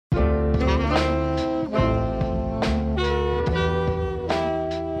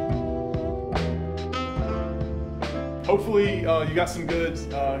hopefully you got some good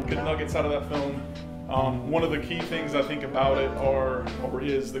nuggets out of that film. One of the key things I think about it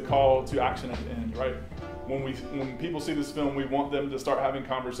is the call to action at the end, right? When people see this film, we want them to start having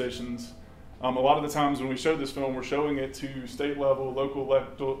conversations. A lot of the times when we show this film, we're showing it to state level, local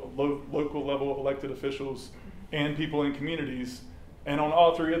level elected officials, and people in communities. And on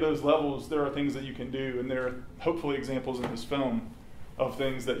all three of those levels, there are things that you can do, and there are hopefully examples in this film of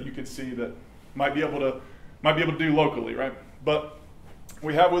things that you could see that might be able to do locally, right? But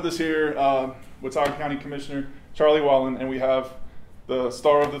we have with us here Watauga County Commissioner Charlie Wallin, and we have the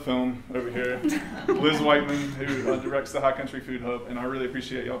star of the film over here, Liz Whiteman, who directs the High Country Food Hub, and I really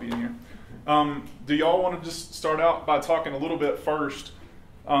appreciate y'all being here. Do y'all want to just start out by talking a little bit first?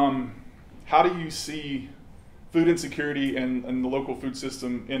 How do you see food insecurity and the local food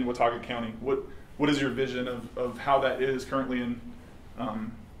system in Watauga County? What is your vision of how that is currently in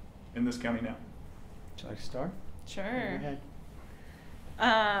this county now? Would you like to start? Sure.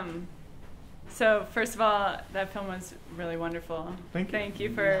 So first of all, that film was really wonderful. Thank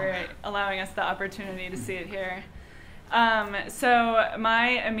you. For allowing us the opportunity to see it here. So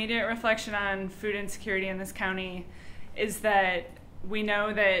my immediate reflection on food insecurity in this county is that we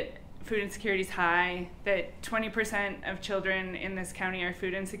know that food insecurity is high, that 20% of children in this county are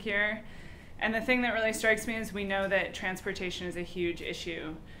food insecure. And the thing that really strikes me is we know that transportation is a huge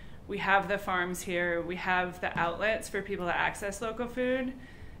issue. We have the farms here, we have the outlets for people to access local food,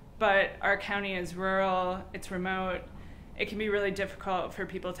 but our county is rural, it's remote. It can be really difficult for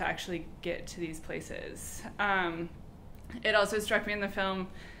people to actually get to these places. It also struck me in the film,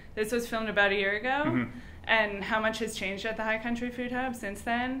 this was filmed about a year ago, and how much has changed at the High Country Food Hub since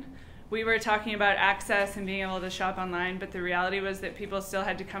then. We were talking about access and being able to shop online, but the reality was that people still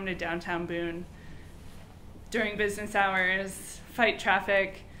had to come to downtown Boone during business hours, fight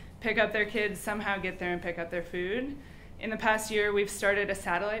traffic, pick up their kids, somehow get there and pick up their food. In the past year, we've started a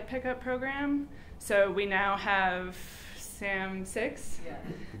satellite pickup program. So we now have, six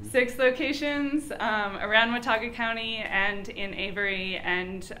locations around Watauga County and in Avery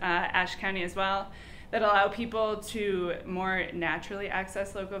and Ashe County as well, that allow people to more naturally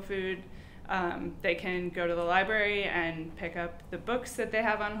access local food. They can go to the library and pick up the books that they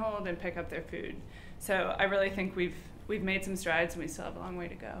have on hold and pick up their food. So I really think we've made some strides and we still have a long way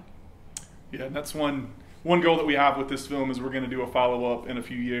to go. Yeah, and that's one goal that we have with this film is we're going to do a follow-up in a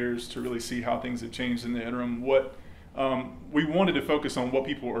few years to really see how things have changed in the interim. We wanted to focus on what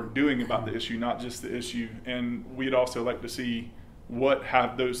people are doing about the issue, not just the issue. And we'd also like to see what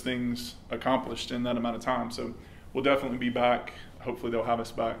have those things accomplished in that amount of time. So we'll definitely be back. Hopefully they'll have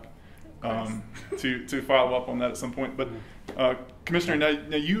us back to follow up on that at some point. But Commissioner,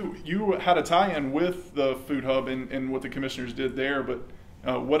 now you had a tie-in with the Food Hub and what the commissioners did there, but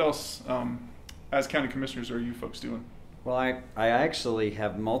what else, as county commissioners, are you folks doing? Well, I actually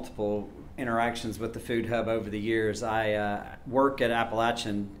have multiple interactions with the Food Hub over the years. I work at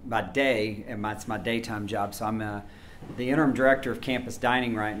Appalachian by day, and it's my daytime job, so I'm the interim director of campus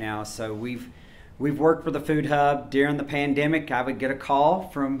dining right now. So we've worked with the Food Hub. During the pandemic, I would get a call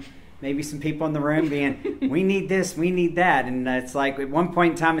from maybe some people in the room being, we need this, we need that. And it's like, at one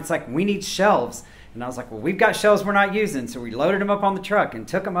point in time, it's like, we need shelves. And I was like, well, we've got shelves we're not using. So we loaded them up on the truck and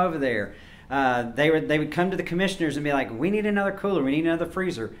took them over there. They would come to the commissioners and be like, we need another cooler, we need another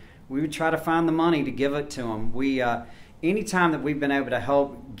freezer. We would try to find the money to give it to them. Anytime that we've been able to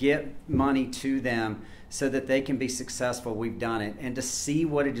help get money to them so that they can be successful, we've done it. And to see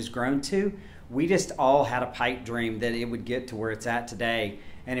what it has grown to, we just all had a pipe dream that it would get to where it's at today.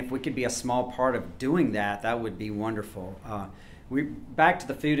 And if we could be a small part of doing that, that would be wonderful. Back to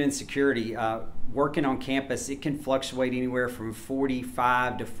the food insecurity, working on campus, it can fluctuate anywhere from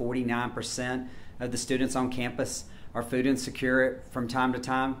 45 to 49% of the students on campus are food insecure from time to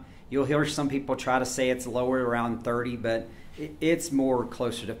time. You'll hear some people try to say it's lower, around 30, but it's more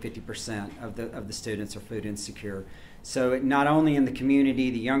closer to 50% of the students are food insecure. So not only in the community,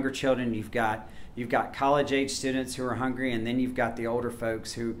 the younger children, you've got college-age students who are hungry, and then you've got the older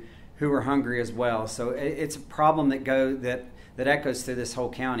folks who are hungry as well. So it's a problem that echoes through this whole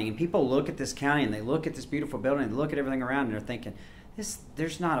county. And people look at this county and they look at this beautiful building and look at everything around and they're thinking,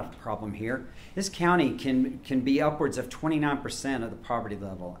 there's not a problem here. This county can be upwards of 29% of the poverty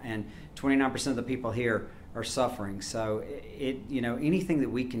level, and 29% of the people here are suffering. So anything that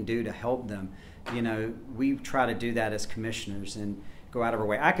we can do to help them, we try to do that as commissioners and go out of our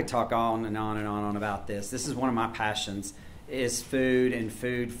way. I could talk on and on and on about this. This is one of my passions, is food and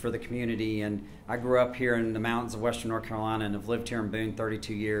food for the community. And I grew up here in the mountains of Western North Carolina and have lived here in Boone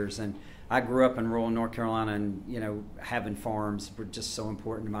 32 years. And I grew up in rural North Carolina, and having farms were just so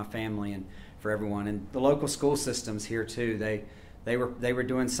important to my family. And for everyone. And the local school systems here too, they were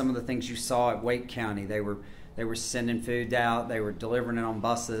doing some of the things you saw at Wake County. They were sending food out, they were delivering it on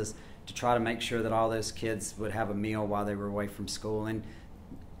buses to try to make sure that all those kids would have a meal while they were away from school. And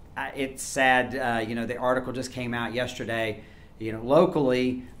it's sad, the article just came out yesterday,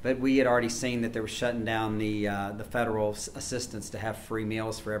 locally, but we had already seen that they were shutting down the federal assistance to have free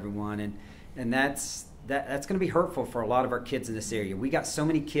meals for everyone, and that's going to be hurtful for a lot of our kids in this area. We got so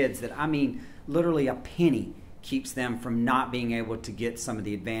many kids that, literally a penny keeps them from not being able to get some of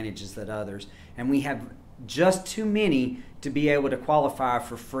the advantages that others, and we have just too many to be able to qualify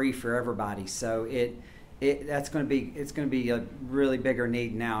for free for everybody. So it's going to be a really bigger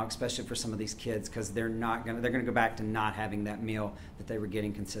need now, especially for some of these kids, because they're going to go back to not having that meal that they were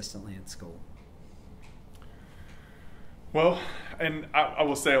getting consistently at school. Well, and I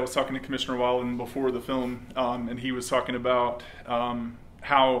will say, I was talking to Commissioner Wallin before the film, and he was talking about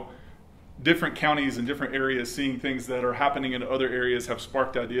how different counties and different areas seeing things that are happening in other areas have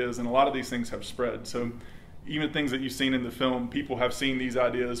sparked ideas, and a lot of these things have spread. So even things that you've seen in the film, people have seen these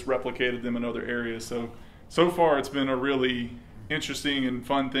ideas, replicated them in other areas. So far, it's been a really interesting and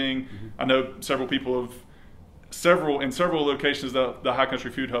fun thing. Mm-hmm. I know several people have, in several locations, the High Country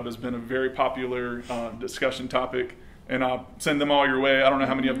Food Hub has been a very popular discussion topic, and I'll send them all your way. I don't know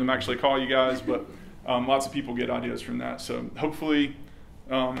how many of them actually call you guys, but lots of people get ideas from that. So hopefully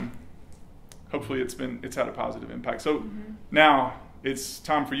it's had a positive impact. So now it's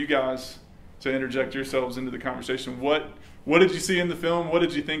time for you guys to interject yourselves into the conversation. What did you see in the film? What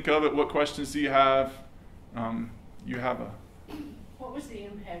did you think of it? What questions do you have? What was the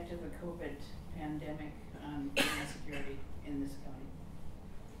impact of the COVID pandemic on insecurity in this county?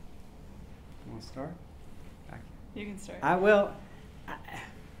 You want to start? You can start. I will.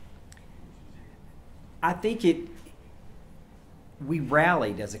 I think we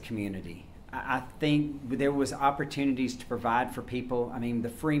rallied as a community. I think there was opportunities to provide for people. The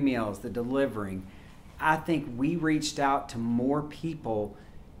free meals, the delivering. I think we reached out to more people,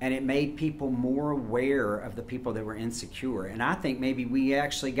 and it made people more aware of the people that were insecure. And I think maybe we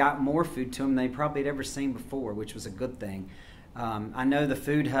actually got more food to them than they probably had ever seen before, which was a good thing. I know the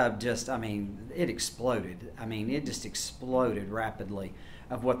food hub it exploded. It just exploded rapidly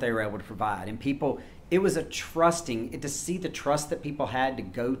of what they were able to provide. And it was to see the trust that people had to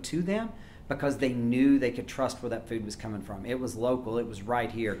go to them, because they knew they could trust where that food was coming from. It was local. It was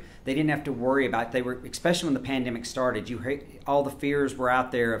right here. They didn't have to worry about it. Especially when the pandemic started, all the fears were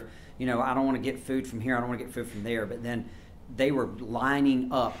out there of, I don't want to get food from here. I don't want to get food from there. But then they were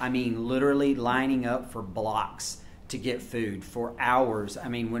lining up. Literally lining up for blocks to get food for hours.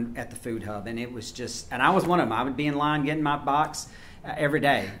 When at the food hub, and it was just, and I was one of them. I would be in line getting my box every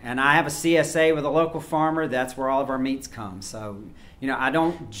day. And I have a CSA with a local farmer. That's where all of our meats come. So, I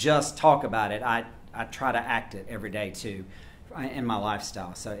don't just talk about it. I try to act it every day too in my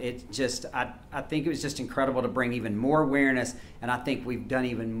lifestyle. So I think it was just incredible to bring even more awareness, and I think we've done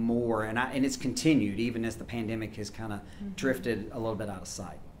even more, and it's continued even as the pandemic has kind of drifted a little bit out of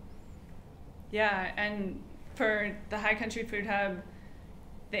sight. Yeah, and for the High Country Food Hub,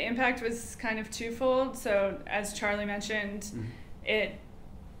 the impact was kind of twofold. So as Charlie mentioned,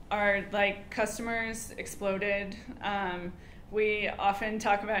 our customers exploded. We often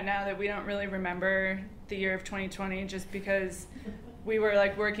talk about now that we don't really remember the year of 2020 just because we were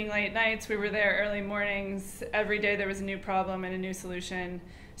working late nights, we were there early mornings, every day there was a new problem and a new solution.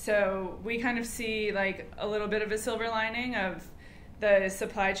 So we kind of see a little bit of a silver lining of the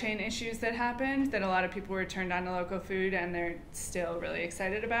supply chain issues that happened, that a lot of people were turned on to local food and they're still really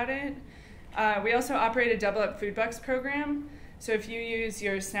excited about it. We also operate a Double Up Food Bucks program. So if you use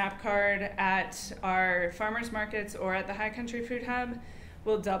your SNAP card at our farmers markets or at the High Country Food Hub,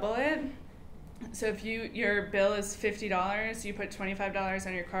 we'll double it. So if your bill is $50, you put $25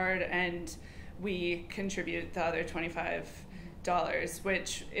 on your card, and we contribute the other $25,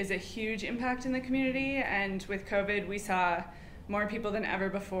 which is a huge impact in the community. And with COVID, we saw more people than ever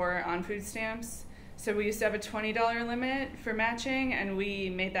before on food stamps. So we used to have a $20 limit for matching, and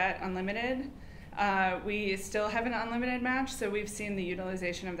we made that unlimited. We still have an unlimited match, so we've seen the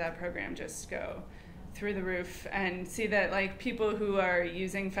utilization of that program just go through the roof, and see that people who are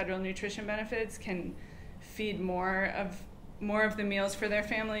using federal nutrition benefits can feed more of the meals for their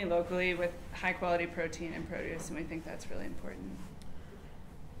family locally with high quality protein and produce, and we think that's really important.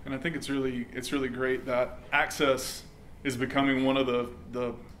 And I think it's really great that access is becoming one of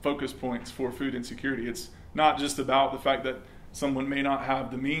the focus points for food insecurity. It's not just about the fact that someone may not have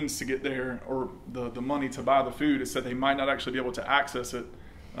the means to get there or the money to buy the food. It's that they might not actually be able to access it.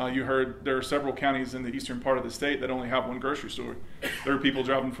 You heard there are several counties in the eastern part of the state that only have one grocery store. There are people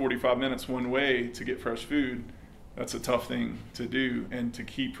driving 45 minutes one way to get fresh food. That's a tough thing to do, and to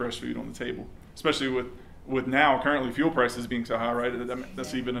keep fresh food on the table, especially with now currently fuel prices being so high, right?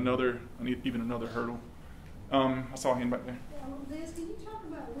 That's even another hurdle. I saw a hand back there. Liz, can you talk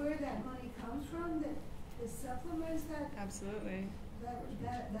about where that money comes from that supplements that? Absolutely.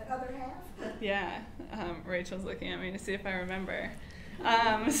 That other half? Yeah, Rachel's looking at me to see if I remember.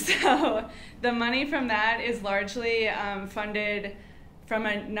 So the money from that is largely funded from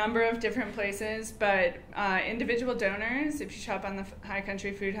a number of different places, but individual donors, if you shop on the High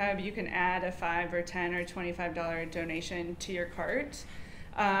Country Food Hub, you can add a $5 or $10 or $25 donation to your cart.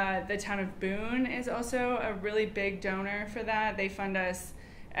 The town of Boone is also a really big donor for that. They fund us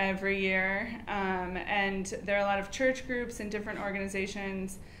every year, and there are a lot of church groups and different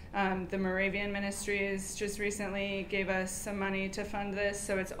organizations. The Moravian Ministries just recently gave us some money to fund this,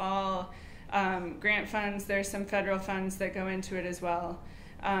 so it's all grant funds. There's some federal funds that go into it as well,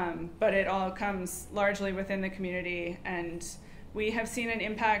 but it all comes largely within the community, and we have seen an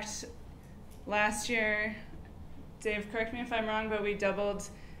impact. Last year, Dave, correct me if I'm wrong, but we doubled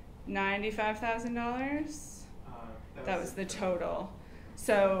 $95,000. That was the total.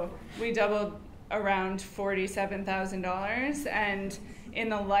 So we doubled around $47,000, and in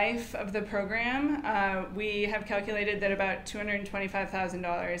the life of the program, we have calculated that about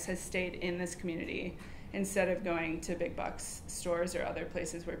 $225,000 has stayed in this community instead of going to big box stores or other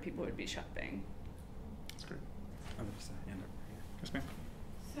places where people would be shopping. That's great. Yes, ma'am.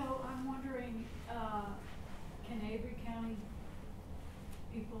 So I'm wondering, can Avery County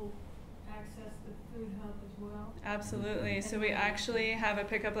people access the food hub as well? Absolutely. So we actually have a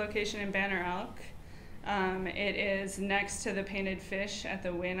pickup location in Banner Elk. It is next to the Painted Fish at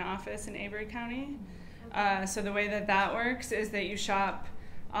the Wynn office in Avery County. So the way that works is that you shop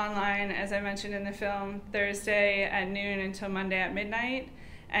online, as I mentioned in the film, Thursday at noon until Monday at midnight.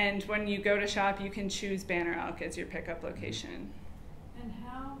 And when you go to shop, you can choose Banner Elk as your pickup location. And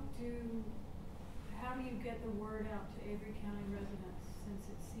how do you get the word out to Avery County residents, since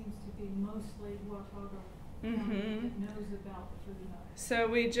it seems to be mostly Watauga County that knows about the food hub? So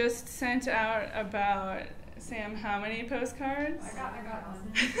we just sent out about, Sam, how many postcards? I got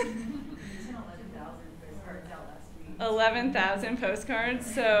 11,000 postcards out last week. 11,000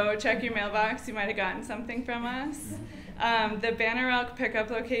 postcards. So check your mailbox. You might have gotten something from us. The Banner Elk pickup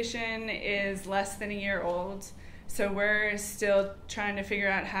location is less than a year old, so we're still trying to figure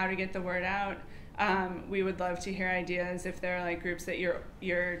out how to get the word out. We would love to hear ideas if there are like groups that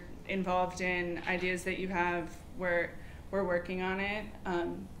you're involved in, ideas that you have. We're working on it.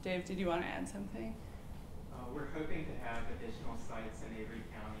 Dave, did you want to add something? We're hoping to have additional sites in Avery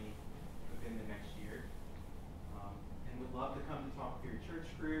County within the next year, and would love to come to talk to your church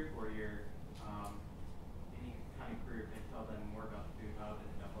group or your any kind of group and tell them more about the food hub and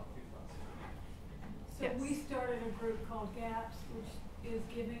the Double Up Food Plus. So Yes. we started a group called GAPS, which is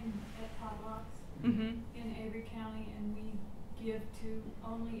giving at potlucks in Avery County, and we give to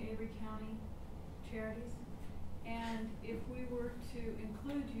only Avery County charities. And if we were to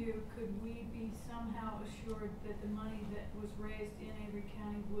include you, could we be somehow assured that the money that was raised in Avery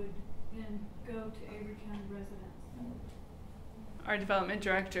County would then go to Avery County residents? Our development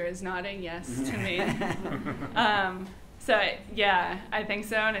director is nodding yes to me. So yeah, I think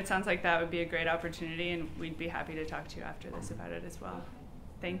so, and it sounds like that would be a great opportunity, and we'd be happy to talk to you after this about it as well.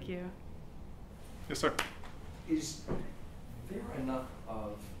 Thank you. Yes, sir. Is there enough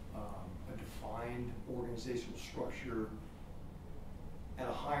of a defined organizational structure at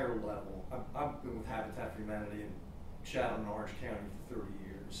a higher level? I've been with Habitat for Humanity in Chatham and Orange County for 30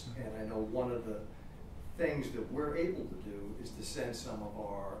 years, and I know one of the things that we're able to do is to send some of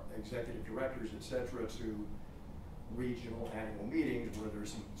our executive directors, et cetera, to regional annual meetings where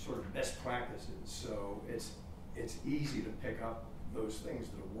there's some sort of best practices. So it's easy to pick up those things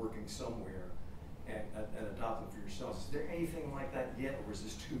that are working somewhere and adopt them for yourselves. Is there anything like that yet, or is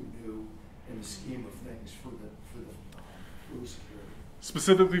this too new in the scheme of things for the food security?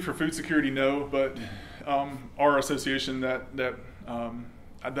 Specifically for food security, no, but our association that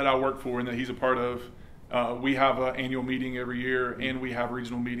I work for and that he's a part of, we have an annual meeting every year, and we have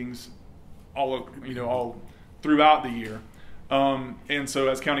regional meetings all throughout the year. And so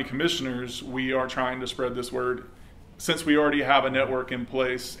as county commissioners, we are trying to spread this word. Since we already have a network in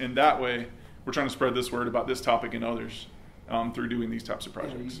place in that way, we're trying to spread this word about this topic and others through doing these types of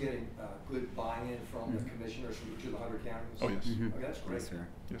projects. And are you getting good buy-in from the commissioners from each of the 100 counties? Oh, yes. Okay, that's great. Yes, sir.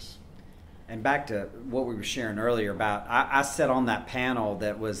 Yes. And back to what we were sharing earlier about, I sat on that panel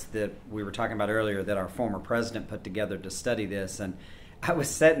that we were talking about earlier that our former president put together to study this, and I was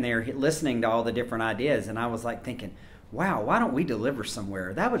sitting there listening to all the different ideas, and I was like thinking, wow, why don't we deliver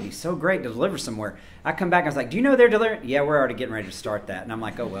somewhere? That would be so great to deliver somewhere. I come back and I was like, do you know they're delivering? Yeah, we're already getting ready to start that. And I'm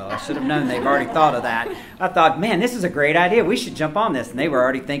like, oh, well, I should have known they've already thought of that. I thought, man, this is a great idea. We should jump on this. And they were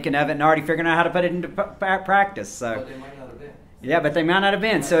already thinking of it and already figuring out how to put it into practice. So, But they might not have been. yeah, but they might not have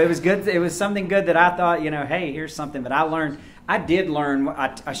been. So it was good. It was something good that I thought, hey, here's something. But I did learn,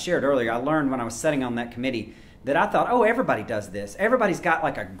 I shared earlier, I learned when I was sitting on that committee that I thought, oh, everybody does this. Everybody's got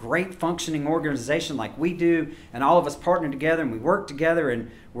like a great functioning organization like we do, and all of us partner together and we work together and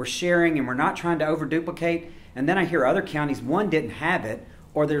we're sharing and we're not trying to over-duplicate. And then I hear other counties, one didn't have it,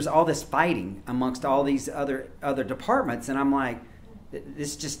 or there's all this fighting amongst all these other departments. And I'm like,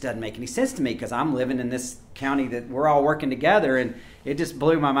 this just doesn't make any sense to me because I'm living in this county that we're all working together. And it just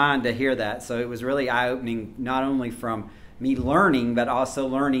blew my mind to hear that. So it was really eye-opening, not only from me learning, but also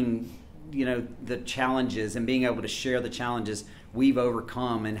learning the challenges and being able to share the challenges we've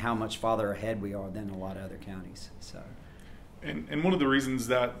overcome and how much farther ahead we are than a lot of other counties. So, and one of the reasons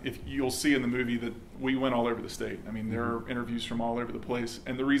that if you'll see in the movie that we went all over the state. I mean, there are interviews from all over the place,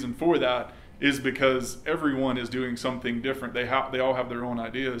 and the reason for that is because everyone is doing something different. They all have their own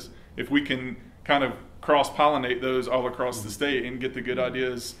ideas. If we can kind of cross-pollinate those all across the state and get the good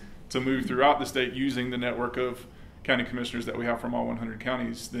ideas to move throughout the state using the network of county commissioners that we have from all 100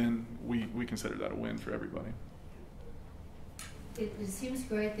 counties, then we consider that a win for everybody. It seems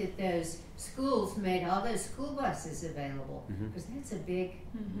great that those schools made all those school buses available, because that's a big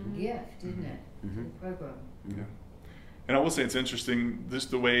gift, isn't it, to the program? Yeah. And I will say it's interesting, just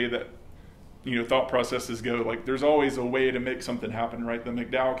the way that thought processes go. Like, there's always a way to make something happen, right? The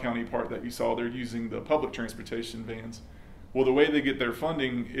McDowell County part that you saw, they're using the public transportation vans. Well, the way they get their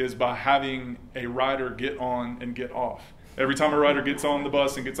funding is by having a rider get on and get off. Every time a rider gets on the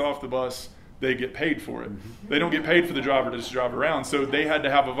bus and gets off the bus, they get paid for it. They don't get paid for the driver to just drive around. So they had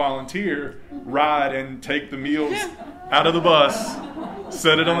to have a volunteer ride and take the meals out of the bus,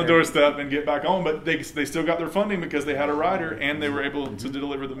 set it on the doorstep, and get back on. But they still got their funding because they had a rider and they were able to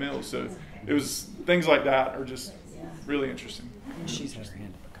deliver the meals. So it was things like that are just really interesting. She's had her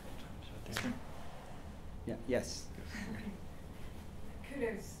hand up a couple times right there. Yeah. Yes.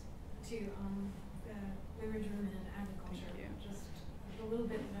 Kudos to the Women's Room in Agriculture. Just the little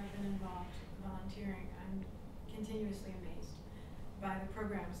bit that I've been involved volunteering, I'm continuously amazed by the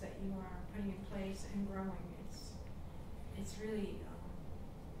programs that you are putting in place and growing. It's really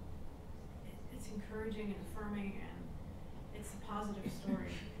it's encouraging and affirming, and it's a positive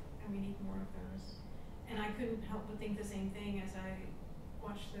story, and we need more of those. And I couldn't help but think the same thing as I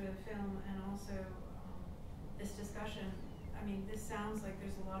watched the film and also this discussion. I mean, this sounds like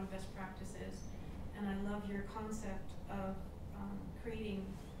there's a lot of best practices, and I love your concept of creating,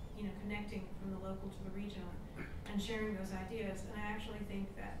 connecting from the local to the regional and sharing those ideas. And I actually think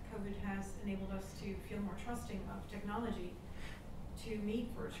that COVID has enabled us to feel more trusting of technology to meet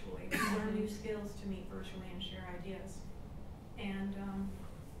virtually, to learn new skills to meet virtually and share ideas. And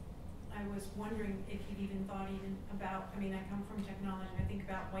I was wondering if you've even thought about, I come from technology, I think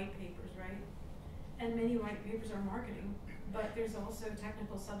about white papers, right? And many white papers are marketing, but there's also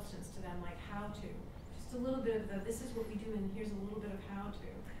technical substance to them, like how to. Just a little bit of this is what we do, and here's a little bit of how to.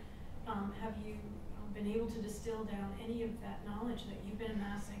 Have you been able to distill down any of that knowledge that you've been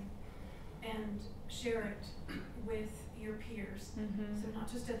amassing and share it with your peers? So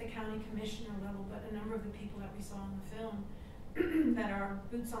not just at the county commissioner level, but a number of the people that we saw in the film that are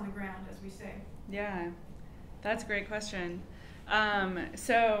boots on the ground, as we say. Yeah, that's a great question.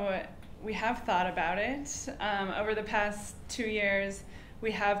 So we have thought about it. Over the past 2 years,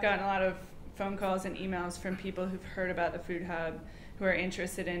 we have gotten a lot of phone calls and emails from people who've heard about the Food Hub, who are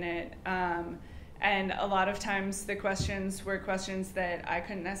interested in it. And a lot of times the questions were questions that I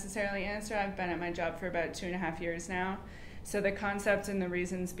couldn't necessarily answer. I've been at my job for about 2.5 years now. So the concept and the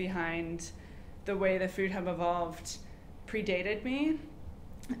reasons behind the way the Food Hub evolved predated me.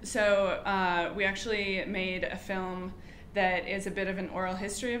 So we actually made a film that is a bit of an oral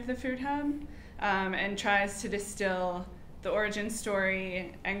history of the Food Hub, and tries to distill the origin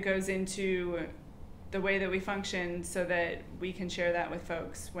story and goes into the way that we function so that we can share that with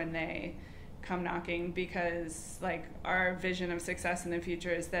folks when they come knocking, because our vision of success in the future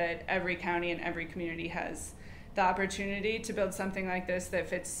is that every county and every community has the opportunity to build something like this that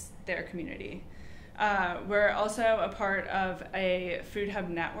fits their community. We're also a part of a Food Hub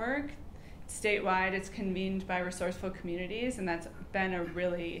network. Statewide, it's convened by resourceful communities, and that's been a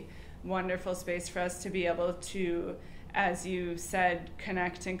really wonderful space for us to be able to, as you said,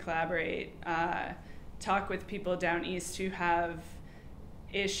 connect and collaborate, talk with people down east who have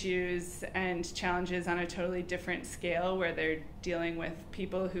issues and challenges on a totally different scale, where they're dealing with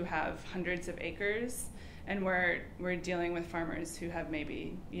people who have hundreds of acres, and we're dealing with farmers who have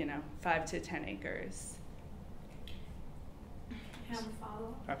maybe 5 to 10 acres. Have a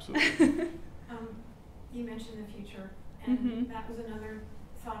follow-up? Absolutely. You mentioned the future, and Mm-hmm. that was another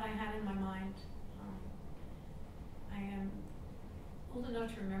thought I had in my mind. I am old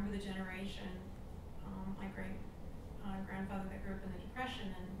enough to remember the generation, my great grandfather that grew up in the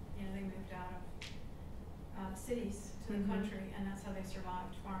Depression, and they moved out of cities to the Mm-hmm. country, and that's how they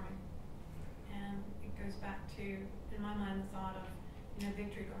survived farming. And it goes back to, in my mind, the thought of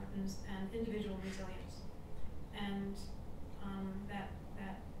victory gardens and individual resilience, and that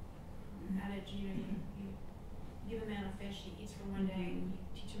adage, you give a man a fish, he eats for one day, Mm-hmm.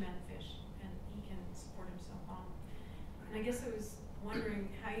 you teach a man to fish, and he can support himself on. And I guess I was wondering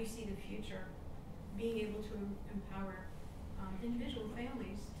how you see the future being able to empower individual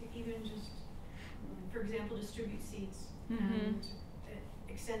families to even just, for example, distribute seeds Mm-hmm. and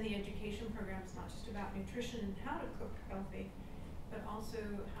extend the education programs, not just about nutrition and how to cook healthy, but also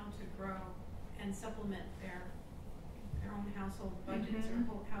how to grow and supplement their own household budgets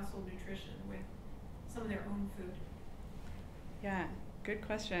Mm-hmm. or household nutrition with some of their own food. Yeah, good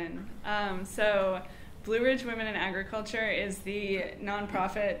question. So Blue Ridge Women in Agriculture is the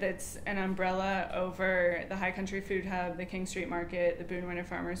nonprofit that's an umbrella over the High Country Food Hub, the King Street Market, the Boone Winter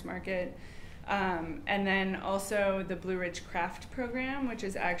Farmers Market, and then also the Blue Ridge Craft Program, which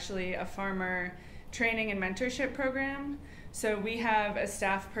is actually a farmer training and mentorship program. So we have a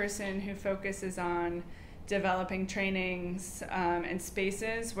staff person who focuses on developing trainings and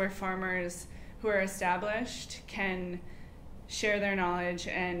spaces where farmers who are established can share their knowledge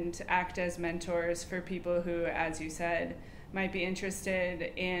and act as mentors for people who, as you said, might be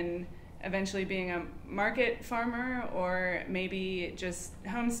interested in eventually being a market farmer or maybe just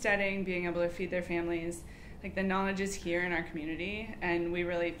homesteading, being able to feed their families. Like, the knowledge is here in our community, and we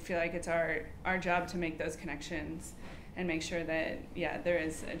really feel like it's our job to make those connections and make sure that, there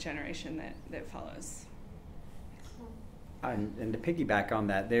is a generation that follows. And to piggyback on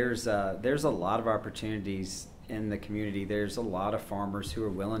that, there's a lot of opportunities in the community. There's a lot of farmers who are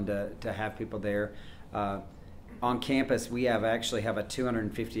willing to have people there. On campus, we actually have a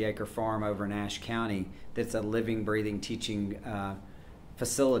 250-acre farm over in Ashe County that's a living, breathing, teaching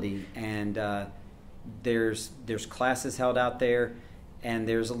facility, and there's classes held out there, and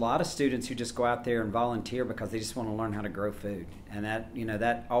there's a lot of students who just go out there and volunteer because they just want to learn how to grow food, and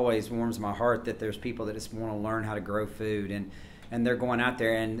that always warms my heart that there's people that just want to learn how to grow food, and they're going out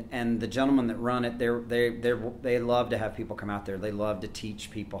there, and the gentlemen that run it, they love to have people come out there. They love to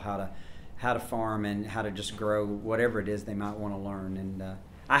teach people how to farm and how to just grow whatever it is they might want to learn. And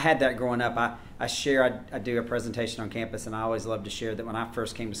I had that growing up. I do a presentation on campus, and I always love to share that when I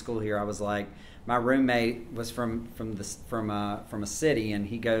first came to school here, I was like, my roommate was from a city, and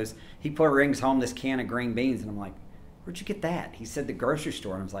he brings home this can of green beans, and I'm like, where'd you get that? He said the grocery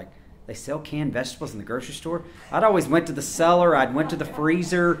store, and I was like, they sell canned vegetables in the grocery store? I'd always went to the cellar, I'd went to the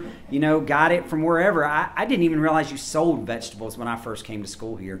freezer, got it from wherever. I didn't even realize you sold vegetables when I first came to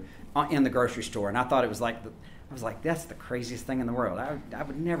school here in the grocery store, and I thought it was like, I was like, that's the craziest thing in the world. I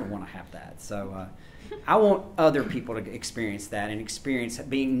would never want to have that. So I want other people to experience that and experience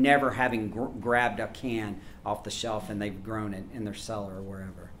never having grabbed a can off the shelf and they've grown it in their cellar or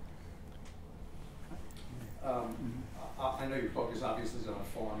wherever. I know your focus obviously is on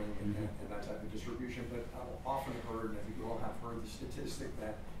farming and that type of distribution, but I've often heard, and I think you all have heard the statistic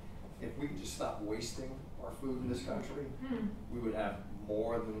that if we could just stop wasting our food in this country, we would have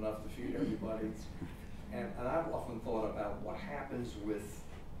more than enough to feed everybody. And I've often thought about what happens with,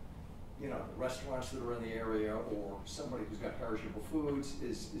 the restaurants that are in the area or somebody who's got perishable foods.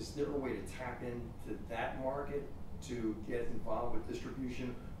 Is there a way to tap into that market to get involved with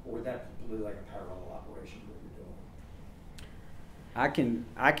distribution, or would that be like a parallel operation that you're doing?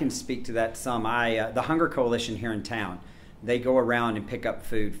 I can speak to that some. The Hunger Coalition here in town, they go around and pick up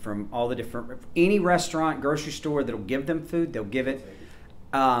food from all the any restaurant, grocery store that'll give them food, they'll give it.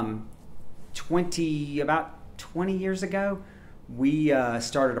 About 20 years ago, we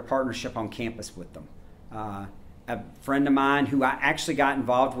started a partnership on campus with them. A friend of mine who I actually got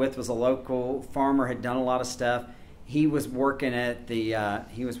involved with was a local farmer, had done a lot of stuff. He was working at the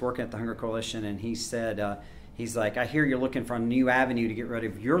Hunger Coalition, and he said, he's like, I hear you're looking for a new avenue to get rid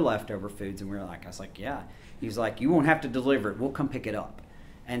of your leftover foods. And we were like, I was like, yeah. He was like, you won't have to deliver it. We'll come pick it up.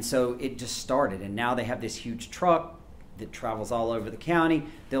 And so it just started. And now they have this huge truck that travels all over the county.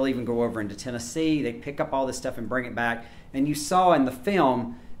 They'll even go over into Tennessee. They pick up all this stuff and bring it back. And you saw in the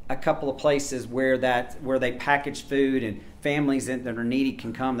film a couple of places where they packaged food and families that are needy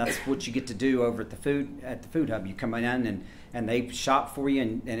can come. That's what you get to do over at the food hub. You come in and they shop for you,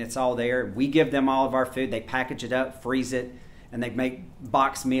 and it's all there. We give them all of our food. They package it up, freeze it, and they make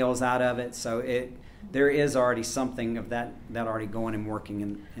box meals out of it. So there is already something of that already going and working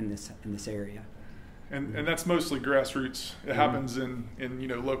in this area. And that's mostly grassroots. It happens in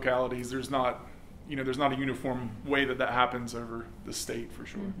localities. There's not a uniform way that happens over the state for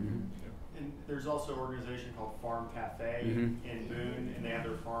sure. And there's also an organization called Farm Cafe in Boone, and they have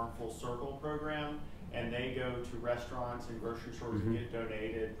their Farm Full Circle program, and they go to restaurants and grocery stores and get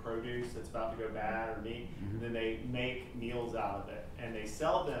donated produce that's about to go bad or meat, and then they make meals out of it, and they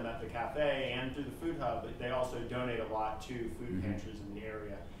sell them at the cafe and through the food hub, but they also donate a lot to food pantries in the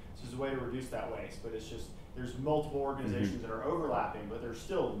area. So it's a way to reduce that waste, but it's just, there's multiple organizations that are overlapping, but there's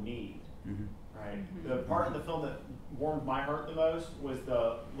still need. Right. The part of the film that warmed my heart the most was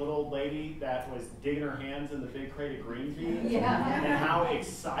the little lady that was digging her hands in the big crate of green beans, and how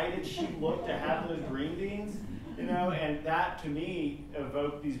excited she looked to have those green beans, and that to me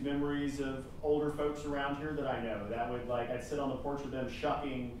evoked these memories of older folks around here that I know that would I'd sit on the porch with them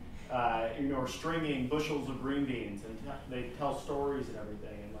shucking, or stringing bushels of green beans, and they tell stories and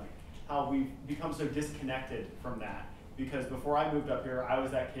everything, and how we've become so disconnected from that. Because before I moved up here, I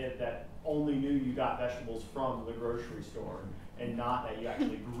was that kid that only knew you got vegetables from the grocery store, and not that you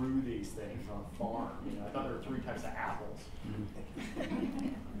actually grew these things on a farm. I thought there were 3 types of apples.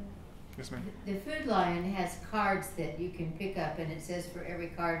 Yes, ma'am. The Food Lion has cards that you can pick up, and it says for every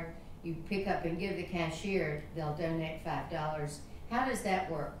card you pick up and give the cashier, they'll donate $5. How does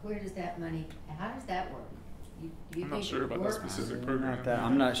that work? Where does that money? How does that work? I'm not sure about that specific program.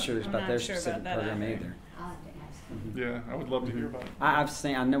 I'm not sure about their specific program either. I'll have to ask. Yeah, I would love to hear about it.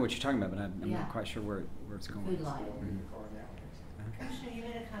 I know what you're talking about, but I'm not quite sure where it's going. Food Lion. Commissioner, you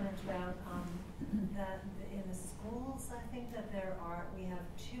made a comment about that in the schools, I think that we have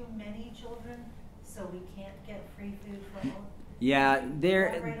too many children, so we can't get free food for all. Yeah,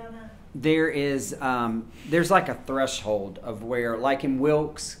 there is there's like a threshold of where, like in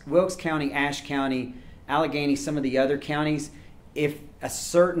Wilkes County, Ashe County, Allegheny, some of the other counties, if a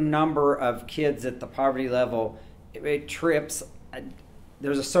certain number of kids at the poverty level, it trips,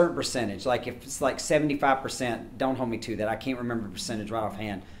 there's a certain percentage. Like if it's like 75%, don't hold me to that, I can't remember the percentage right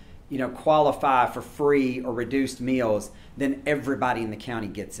offhand, qualify for free or reduced meals, then everybody in the county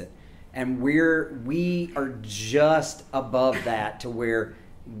gets it. And we are just above that to where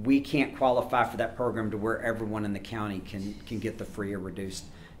we can't qualify for that program to where everyone in the county can get the free or reduced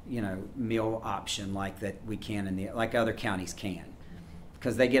meal option like that we can like other counties can,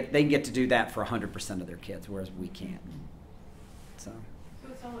 because they get to do that for 100% of their kids, whereas we can't. So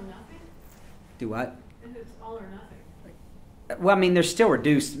it's all or nothing? Do what? It's all or nothing. Well, I mean, there's still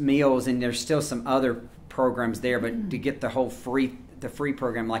reduced meals and there's still some other programs there, but to get the whole free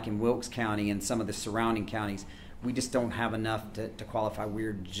program like in Wilkes County and some of the surrounding counties, we just don't have enough to qualify.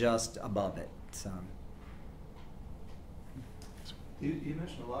 We're just above it. So. You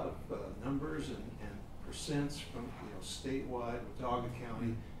mentioned a lot of numbers and percents from statewide, Watauga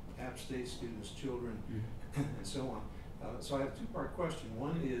County, App State students, children, and so on. So I have a 2-part question.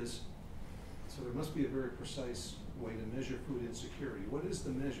 One is, so there must be a very precise way to measure food insecurity. What is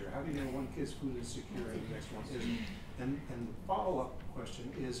the measure? How do you know one kid's food insecure and the next one isn't? And the follow-up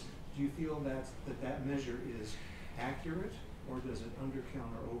question is, do you feel that measure is accurate, or does it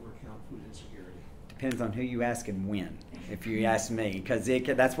undercount or overcount food insecurity? Depends on who you ask and when, if you ask me. Because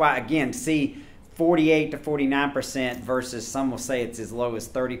that's why, again, see 48 to 49% versus some will say it's as low as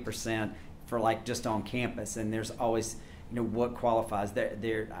 30% for like just on campus. And there's always, what qualifies.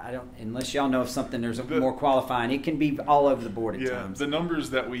 I don't, unless y'all know of something, there's more qualifying. It can be all over the board at times. The numbers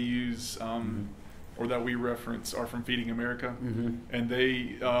that we use or that we reference are from Feeding America. And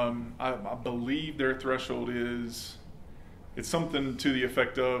they, I believe their threshold is, it's something to the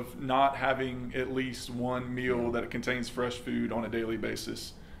effect of not having at least one meal that contains fresh food on a daily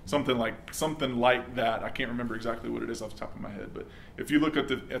basis. Something like that. I can't remember exactly what it is off the top of my head, but if you look at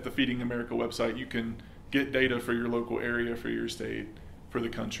the Feeding America website, you can get data for your local area, for your state, for the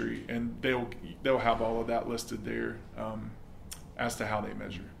country, and they'll have all of that listed there as to how they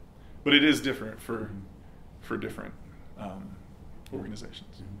measure. But it is different for different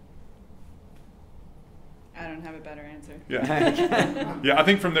organizations. I don't have a better answer. Yeah, I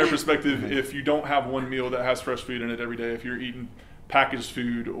think from their perspective, if you don't have one meal that has fresh food in it every day, if you're eating packaged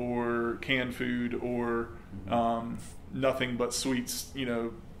food or canned food or nothing but sweets,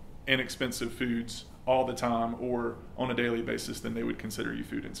 inexpensive foods all the time or on a daily basis, then they would consider you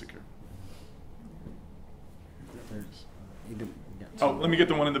food insecure. Either Oh, let me get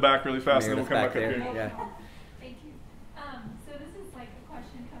the one in the back really fast, and then we'll come back up here. Yeah. Thank you.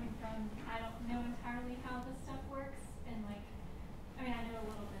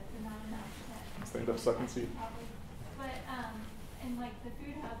 stand up so I can see. But, and like the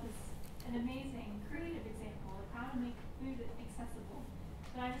Food Hub is an amazing, creative example of how to make food accessible.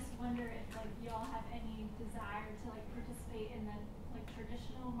 But I just wonder if like y'all have any desire to like participate in the like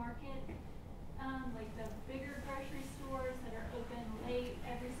traditional market, like the bigger grocery stores that are open late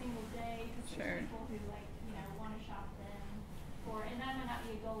every single day, because there's people who like, you know, want to shop then, or, and that might not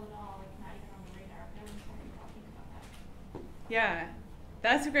be a goal at all, like not even on the radar, but I was wondering if y'all think about that. Yeah,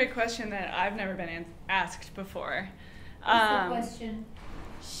 that's a great question that I've never been asked before. What's the question?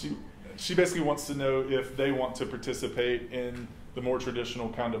 She basically wants to know if they want to participate in the more traditional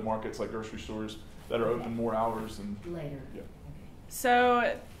kind of markets like grocery stores that are open more hours and later. Yeah.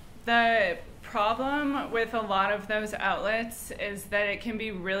 So the problem with a lot of those outlets is that it can be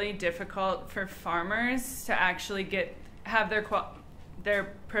really difficult for farmers to actually have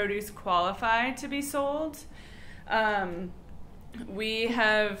their produce qualified to be sold. We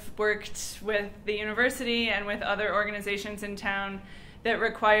have worked with the university and with other organizations in town that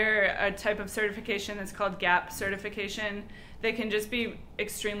require a type of certification that's called GAP certification that can just be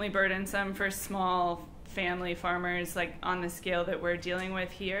extremely burdensome for small family farmers, like on the scale that we're dealing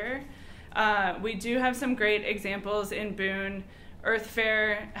with here. We do have some great examples in Boone. Earth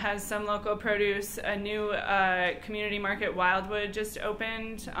Fair has some local produce. A new community market, Wildwood, just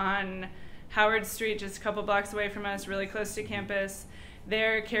opened on Howard Street, just a couple blocks away from us, really close to campus.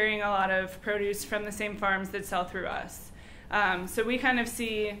 They're carrying a lot of produce from the same farms that sell through us. So we kind of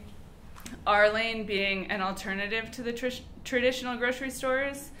see our lane being an alternative to the traditional grocery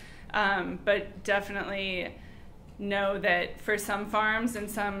stores, but definitely know that for some farms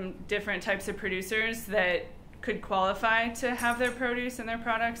and some different types of producers that could qualify to have their produce and their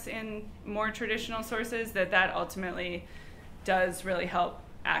products in more traditional sources, that ultimately does really help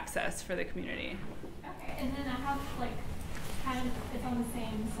access for the community. Okay, and then I have like kind of, it's on the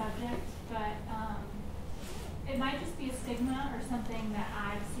same subject, but it might just be a stigma or something that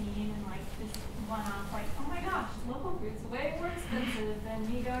I've seen and like just one-off, like, oh my gosh, local food's way more expensive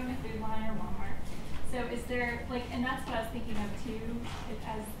than me going to Food Line or Walmart. So is there, like, and that's what I was thinking of too,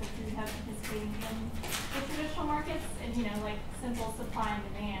 as the Food Hub participating in the traditional markets, and you know, like simple supply and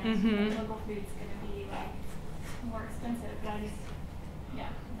demand, like, local food's going to be like more expensive, but I just, yeah,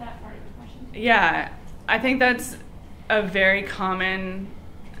 that part of the question. Yeah, I think that's a very common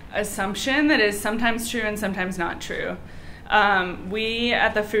assumption that is sometimes true and sometimes not true. We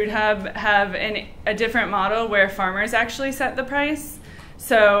at the Food Hub have a different model where farmers actually set the price.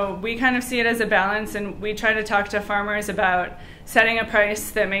 So we kind of see it as a balance, and we try to talk to farmers about setting a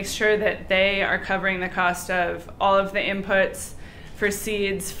price that makes sure that they are covering the cost of all of the inputs for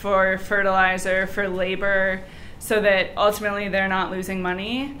seeds, for fertilizer, for labor, so that ultimately they're not losing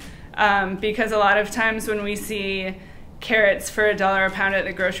money. Because a lot of times when we see carrots for $1 a pound at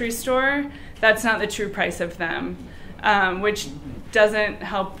the grocery store, that's not the true price of them, which doesn't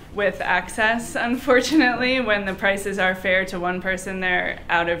help with access, unfortunately. When the prices are fair to one person, they're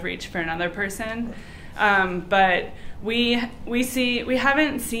out of reach for another person. But we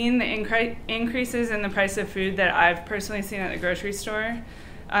haven't seen the increases in the price of food that I've personally seen at the grocery store.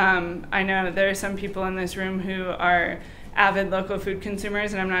 I know there are some people in this room who are avid local food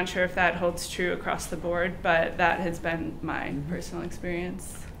consumers, and I'm not sure if that holds true across the board, but that has been my personal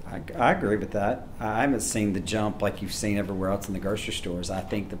experience. I agree with that. I haven't seen the jump like you've seen everywhere else in the grocery stores. I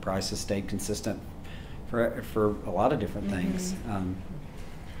think the prices stayed consistent for a lot of different things.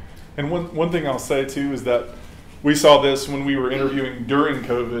 And one thing I'll say too is that we saw this when we were interviewing during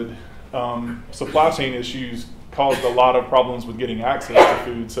COVID. Supply chain issues caused a lot of problems with getting access to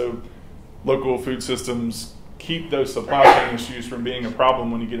food. So local food systems keep those supply chain issues from being a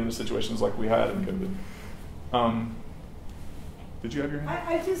problem when you get into situations like we had in COVID. Did you have your hand?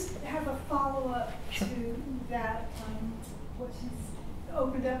 I just have a follow-up to that, what she's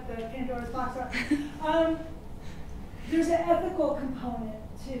opened up the Pandora's box. There's an ethical component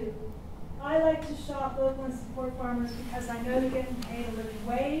too. I like to shop local and support farmers because I know they're getting paid a living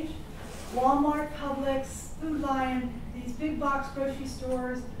wage. Walmart, Publix, Food Lion, these big box grocery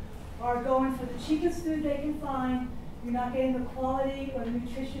stores are going for the cheapest food they can find. You're not getting the quality or the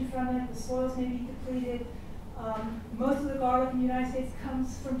nutrition from it. The soils may be depleted. Most of the garlic in the United States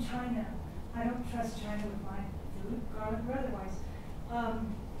comes from China. I don't trust China with my food, garlic or otherwise.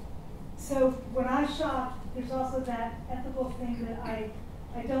 So when I shop, there's also that ethical thing that I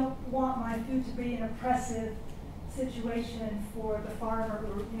don't want my food to be an oppressive situation for the farmer,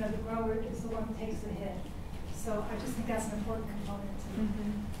 or the grower is the one who takes the hit. So I just think that's an important component to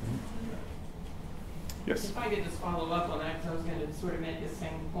it. Yes. If I could just follow up on that, because I was going to sort of make the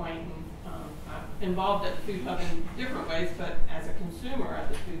same point. And, I'm involved at the Food Hub in different ways, but as a consumer at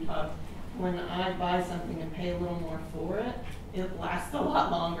the Food Hub, when I buy something and pay a little more for it, it lasts a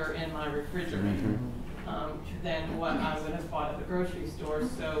lot longer in my refrigerator than what I would have bought at the grocery store.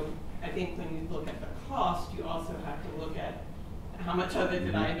 So I think when you look at the cost, you also have to look at how much of it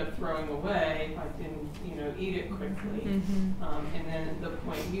did I end up throwing away if I didn't, eat it quickly. And then the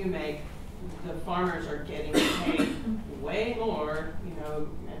point you make, the farmers are getting paid way more,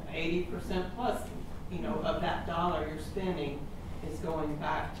 80% plus, of that dollar you're spending is going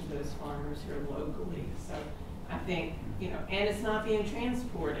back to those farmers here locally. So I think, and it's not being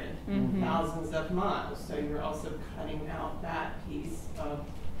transported thousands of miles. So you're also cutting out that piece of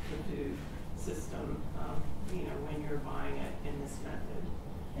the food system, when you're buying it in this method.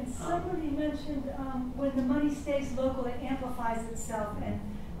 And somebody mentioned when the money stays local, it amplifies itself. And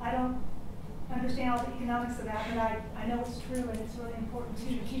I don't understand all the economics of that, but I know it's true, and it's really important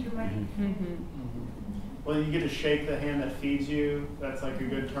too to keep your money. Well, you get to shake the hand that feeds you. That's like a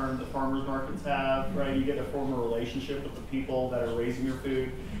good term that farmers markets have, right? You get to form a relationship with the people that are raising your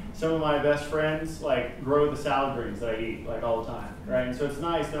food. Some of my best friends grow the salad greens that I eat all the time, right? And so it's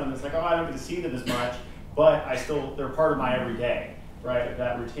nice knowing it's I don't get to see them as much, but they're part of my everyday, right? Of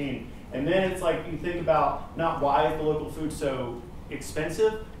that routine. And then it's you think about not why is the local food so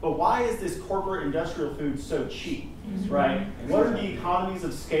expensive, but why is this corporate industrial food so cheap, right? What are the economies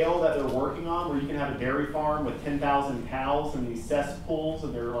of scale that they're working on where you can have a dairy farm with 10,000 cows and these cesspools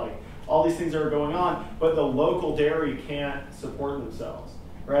and they're all these things that are going on, but the local dairy can't support themselves,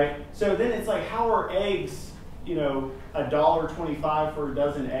 right? So then it's how are eggs, $1.25 for a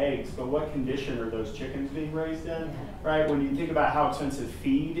dozen eggs, but what condition are those chickens being raised in, right? When you think about how expensive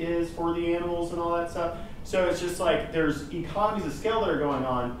feed is for the animals and all that stuff. So it's just there's economies of scale that are going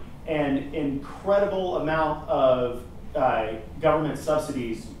on and incredible amount of government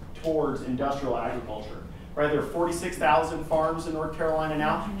subsidies towards industrial agriculture, right? There are 46,000 farms in North Carolina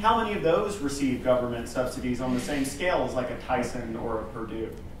now. How many of those receive government subsidies on the same scale as a Tyson or a Purdue?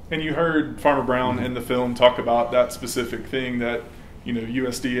 And you heard Farmer Brown in the film talk about that specific thing that,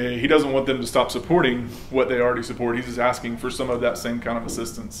 USDA, he doesn't want them to stop supporting what they already support. He's just asking for some of that same kind of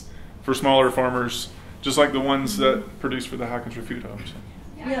assistance for smaller farmers, just like the ones that produce for the high country food hubs.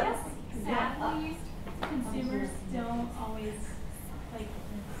 Yeah, I guess sadly, consumers still always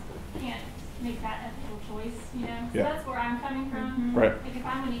can't make that ethical choice, So that's where I'm coming from. Right. If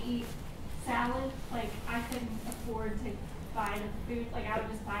I'm going to eat salad, I couldn't afford to buy the food. I would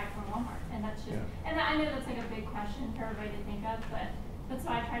just buy it from Walmart, and that's just. And I know that's a big question for everybody to think of, but that's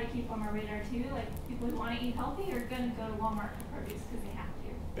why I try to keep on my radar too. People who want to eat healthy are going to go to Walmart for produce because they have to.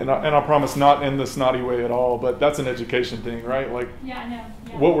 And I promise not in the snotty way at all, but that's an education thing, right? Yeah, I know.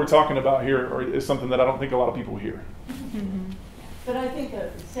 Yeah. What we're talking about here is something that I don't think a lot of people hear. But I think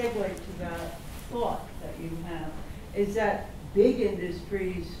a segue to that thought that you have is that big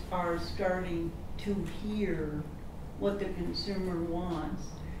industries are starting to hear what the consumer wants.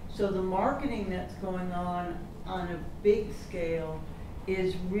 So the marketing that's going on a big scale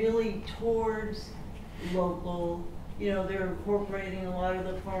is really towards local. They're incorporating a lot of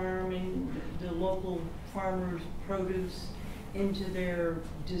the farming, the local farmers' produce into their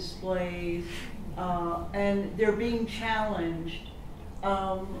displays, and they're being challenged,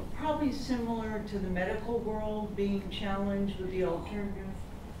 probably similar to the medical world being challenged with the alternative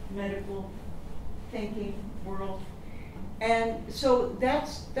medical thinking world. And so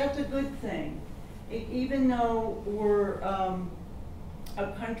that's a good thing. Even though we're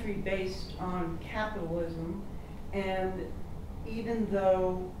a country based on capitalism, and even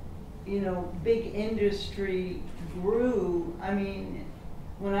though, big industry grew,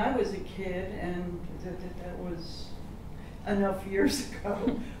 when I was a kid, and that was enough years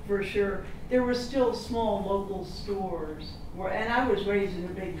ago for sure, there were still small local stores. And I was raised in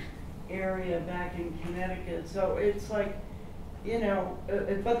a big area back in Connecticut, so it's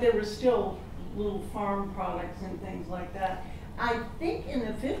but there were still little farm products and things like that. I think in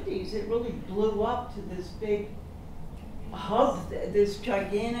the 50s it really blew up to this big hub, this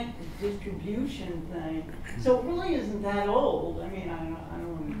gigantic distribution thing. So it really isn't that old. I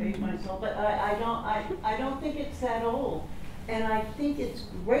don't want to date myself, but I don't think it's that old. And I think it's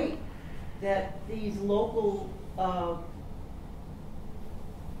great that these local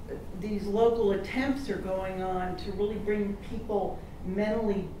attempts are going on to really bring people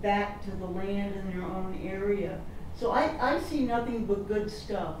mentally back to the land in their own area. So I see nothing but good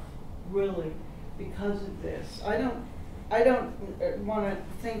stuff, really, because of this. I don't want to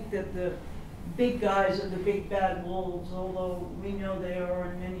think that the big guys are the big bad wolves, although we know they are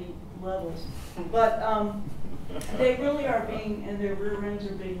on many levels. But they really are being, and their rear ends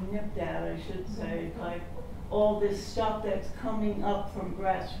are being nipped at, I should say, all this stuff that's coming up from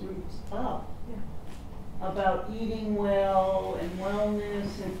grassroots up. Yeah. About eating well and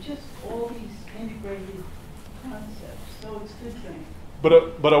wellness and just all these integrated concepts. So it's a good thing.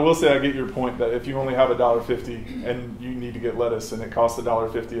 But I will say I get your point that if you only have $1.50 and you need to get lettuce and it costs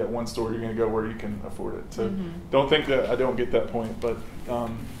 $1.50 at one store, you're going to go where you can afford it. So don't think that I don't get that point. But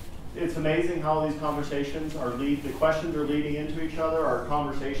it's amazing how these conversations the questions are leading into each other, our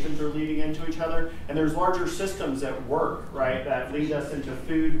conversations are leading into each other, and there's larger systems at work, right, that lead us into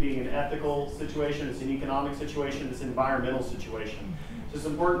food being an ethical situation, it's an economic situation, it's an environmental situation. So it's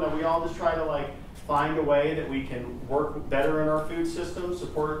important that we all just try to find a way that we can work better in our food system,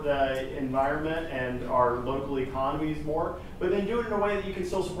 support the environment and our local economies more, but then do it in a way that you can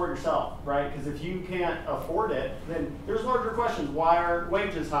still support yourself, right? Because if you can't afford it, then there's larger questions. Why are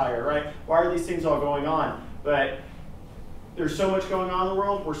wages higher, right? Why are these things all going on? But there's so much going on in the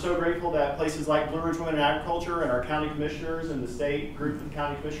world. We're so grateful that places like Blue Ridge Women in Agriculture and our county commissioners and the state group of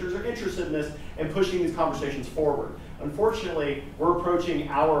county commissioners are interested in this and pushing these conversations forward. Unfortunately, we're approaching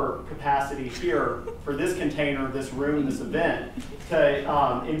our capacity here for this container, this room, this event to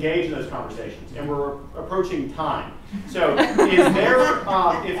engage in those conversations, and we're approaching time. So is there,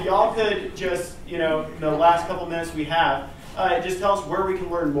 if y'all could just, in the last couple minutes we have, just tell us where we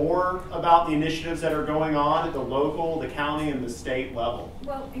can learn more about the initiatives that are going on at the local, the county, and the state level.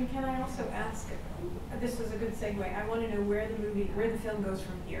 Well, and can I also ask, this was a good segue, I want to know where the film goes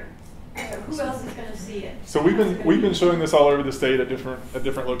from here. So who else is going to see it? So we've been showing this all over the state at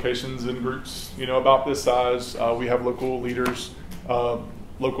different locations in groups, about this size. We have local leaders,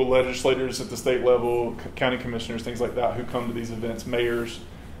 local legislators at the state level, county commissioners, things like that, who come to these events, mayors.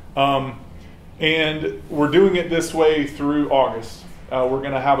 And we're doing it this way through August. We're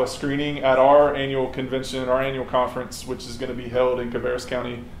going to have a screening at our annual convention, our annual conference, which is going to be held in Cabarrus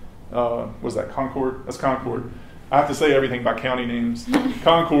County. Was that Concord? That's Concord. I have to say everything by county names.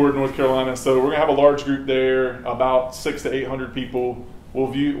 Concord, North Carolina. So we're going to have a large group there, about 600 to 800 people.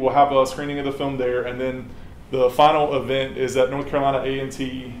 We'll have a screening of the film there, and then the final event is at North Carolina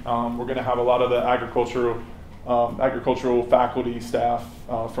A&T. We're going to have a lot of the agricultural faculty, staff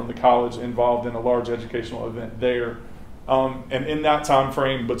from the college involved in a large educational event there. And in that time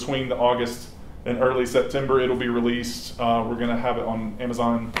frame between the August and early September, it'll be released. We're going to have it on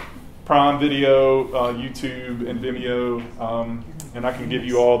Amazon Prime Video, YouTube, and Vimeo, and I can give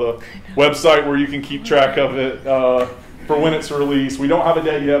you all the website where you can keep track of it for when it's released. We don't have a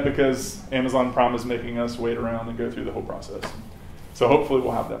date yet because Amazon Prime is making us wait around and go through the whole process. So hopefully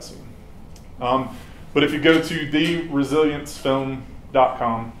we'll have that soon. But if you go to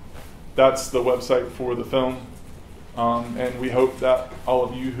theresilienceFilm.com, that's the website for the film. And we hope that all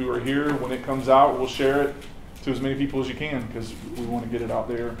of you who are here, when it comes out, will share it to as many people as you can, because we want to get it out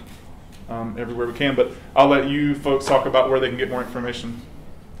there everywhere we can. But I'll let you folks talk about where they can get more information.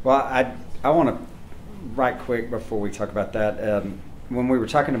 Well, I want to, right quick before we talk about that, when we were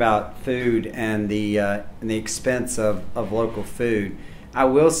talking about food and the expense of local food, I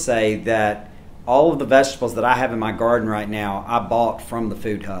will say that all of the vegetables that I have in my garden right now, I bought from the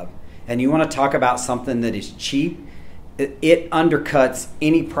Food Hub. And you want to talk about something that is cheap, it undercuts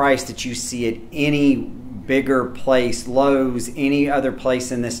any price that you see at any bigger place, Lowe's, any other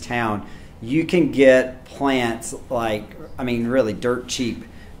place in this town. You can get plants really dirt cheap.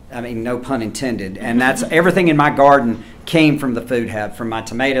 No pun intended. And that's everything in my garden came from the Food Hub, from my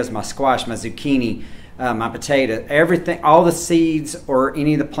tomatoes, my squash, my zucchini, my potato, everything, all the seeds or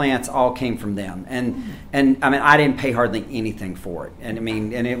any of the plants all came from them. And I didn't pay hardly anything for it. And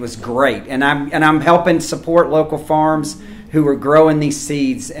it was great. And I'm helping support local farms who are growing these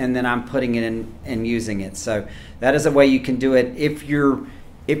seeds, and then I'm putting it in and using it. So that is a way you can do it if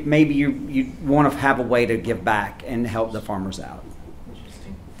maybe you want to have a way to give back and help the farmers out.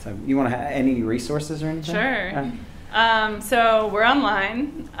 Interesting. So you want to have any resources or anything? Sure. So we're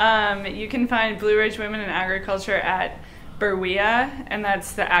online. You can find Blue Ridge Women in Agriculture at BRWIA, and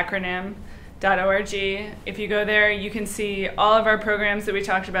that's the acronym, .org. If you go there, you can see all of our programs that we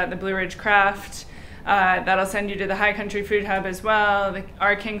talked about, the Blue Ridge Craft. That'll send you to the High Country Food Hub as well,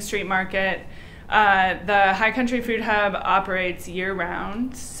 our King Street Market. The High Country Food Hub operates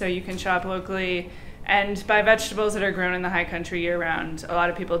year-round, so you can shop locally and buy vegetables that are grown in the High Country year-round. A lot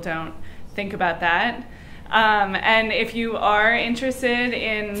of people don't think about that. And if you are interested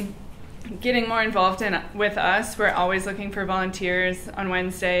in getting more involved with us, we're always looking for volunteers on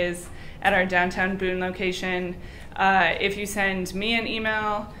Wednesdays at our downtown Boone location. If you send me an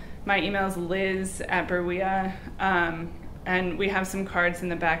email, my email is liz@BRWIA, and we have some cards in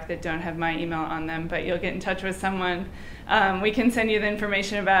the back that don't have my email on them, but you'll get in touch with someone we can send you the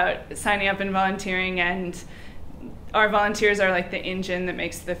information about signing up and volunteering, and our volunteers are like the engine that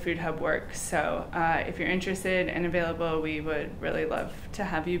makes the food hub work. So if you're interested and available, we would really love to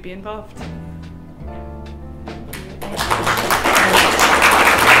have you be involved.